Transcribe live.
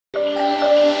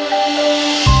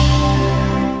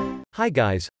Hi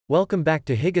guys, welcome back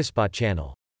to Higaspot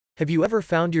channel. Have you ever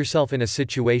found yourself in a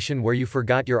situation where you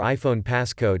forgot your iPhone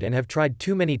passcode and have tried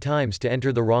too many times to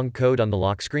enter the wrong code on the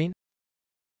lock screen?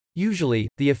 Usually,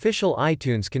 the official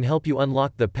iTunes can help you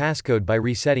unlock the passcode by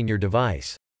resetting your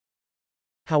device.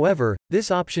 However, this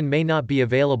option may not be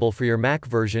available for your Mac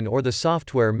version or the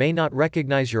software may not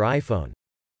recognize your iPhone,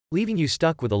 leaving you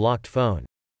stuck with a locked phone.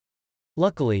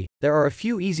 Luckily, there are a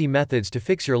few easy methods to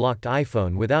fix your locked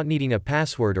iPhone without needing a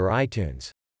password or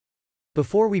iTunes.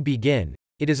 Before we begin,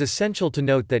 it is essential to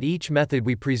note that each method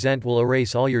we present will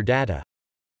erase all your data.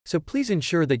 So please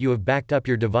ensure that you have backed up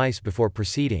your device before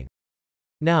proceeding.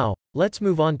 Now, let's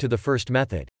move on to the first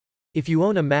method. If you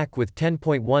own a Mac with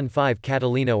 10.15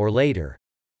 Catalina or later,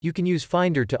 you can use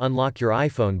Finder to unlock your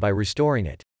iPhone by restoring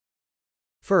it.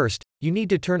 First, you need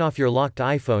to turn off your locked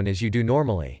iPhone as you do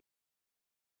normally.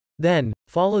 Then,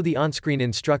 follow the on-screen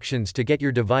instructions to get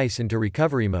your device into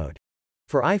recovery mode.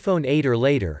 For iPhone 8 or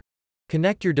later,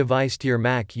 connect your device to your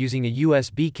Mac using a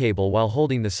USB cable while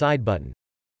holding the side button.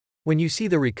 When you see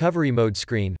the recovery mode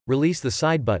screen, release the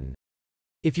side button.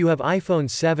 If you have iPhone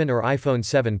 7 or iPhone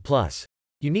 7 Plus,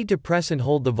 you need to press and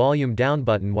hold the volume down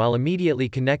button while immediately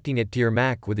connecting it to your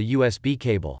Mac with a USB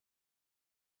cable.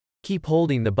 Keep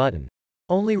holding the button.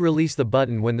 Only release the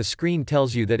button when the screen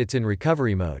tells you that it's in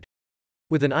recovery mode.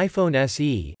 With an iPhone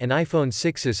SE and iPhone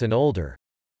 6s and older,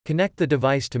 connect the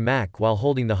device to Mac while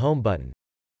holding the home button.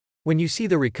 When you see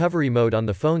the recovery mode on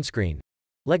the phone screen,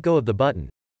 let go of the button.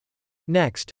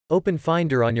 Next, open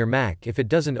Finder on your Mac if it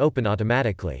doesn't open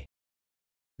automatically.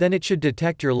 Then it should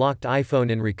detect your locked iPhone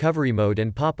in recovery mode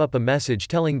and pop up a message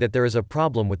telling that there is a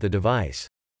problem with the device.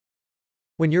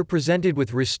 When you're presented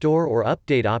with Restore or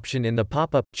Update option in the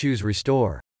pop-up, choose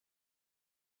Restore.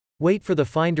 Wait for the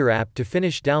Finder app to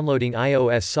finish downloading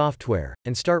iOS software,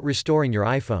 and start restoring your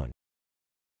iPhone.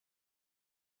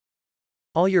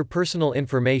 All your personal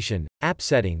information, app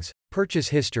settings, purchase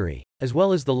history, as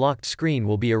well as the locked screen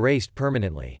will be erased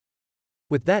permanently.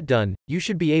 With that done, you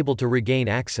should be able to regain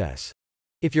access.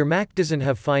 If your Mac doesn't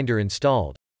have Finder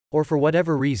installed, or for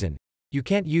whatever reason, you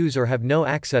can't use or have no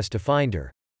access to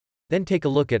Finder, then take a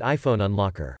look at iPhone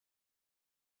Unlocker.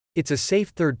 It's a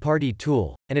safe third-party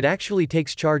tool, and it actually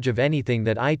takes charge of anything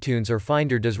that iTunes or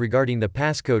Finder does regarding the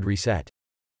passcode reset.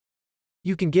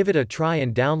 You can give it a try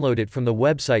and download it from the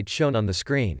website shown on the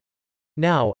screen.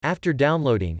 Now, after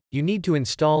downloading, you need to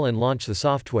install and launch the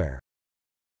software.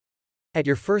 At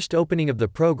your first opening of the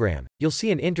program, you'll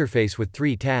see an interface with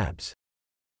 3 tabs.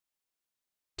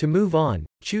 To move on,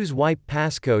 choose Wipe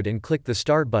Passcode and click the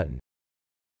Start button.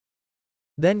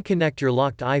 Then connect your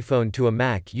locked iPhone to a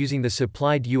Mac using the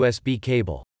supplied USB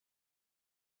cable.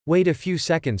 Wait a few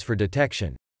seconds for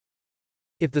detection.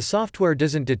 If the software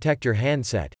doesn't detect your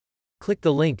handset, click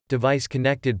the link, Device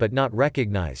Connected but Not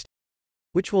Recognized,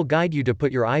 which will guide you to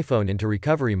put your iPhone into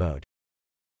recovery mode.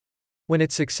 When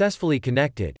it's successfully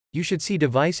connected, you should see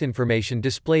device information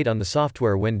displayed on the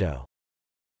software window.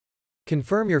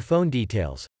 Confirm your phone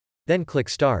details, then click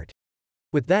Start.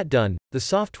 With that done, the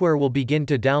software will begin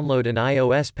to download an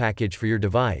iOS package for your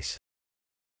device.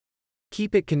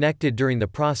 Keep it connected during the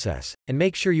process, and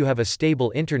make sure you have a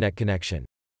stable internet connection.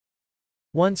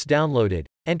 Once downloaded,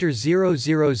 enter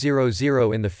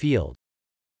 0000 in the field.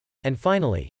 And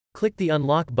finally, click the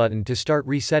Unlock button to start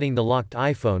resetting the locked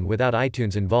iPhone without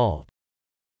iTunes involved.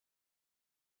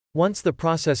 Once the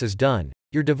process is done,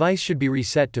 your device should be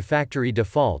reset to factory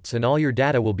defaults and all your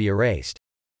data will be erased.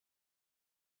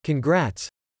 Congrats!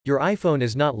 Your iPhone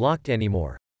is not locked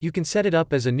anymore. You can set it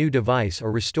up as a new device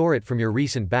or restore it from your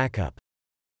recent backup.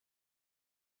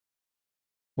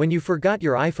 When you forgot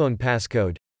your iPhone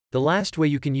passcode, the last way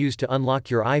you can use to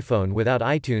unlock your iPhone without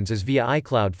iTunes is via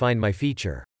iCloud Find My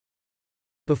feature.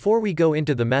 Before we go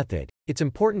into the method, it's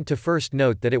important to first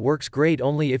note that it works great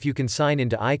only if you can sign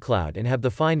into iCloud and have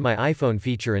the Find My iPhone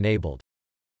feature enabled.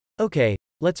 Okay,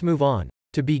 let's move on.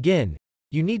 To begin,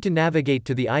 you need to navigate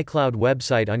to the iCloud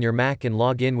website on your Mac and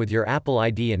log in with your Apple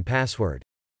ID and password.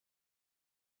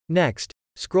 Next,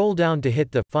 scroll down to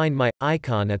hit the Find My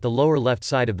icon at the lower left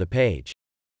side of the page.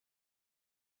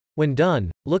 When done,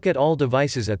 look at all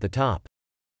devices at the top.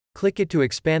 Click it to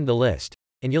expand the list,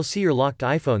 and you'll see your locked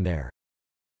iPhone there.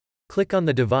 Click on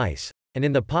the device, and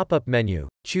in the pop-up menu,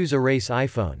 choose Erase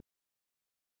iPhone.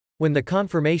 When the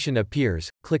confirmation appears,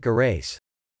 click Erase.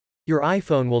 Your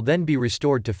iPhone will then be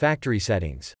restored to factory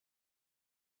settings.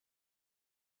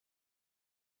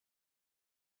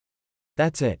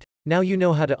 That's it. Now you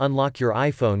know how to unlock your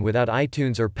iPhone without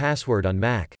iTunes or password on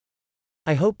Mac.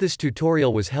 I hope this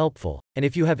tutorial was helpful, and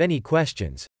if you have any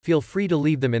questions, feel free to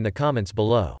leave them in the comments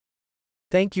below.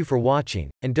 Thank you for watching,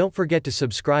 and don't forget to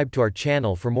subscribe to our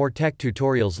channel for more tech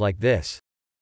tutorials like this.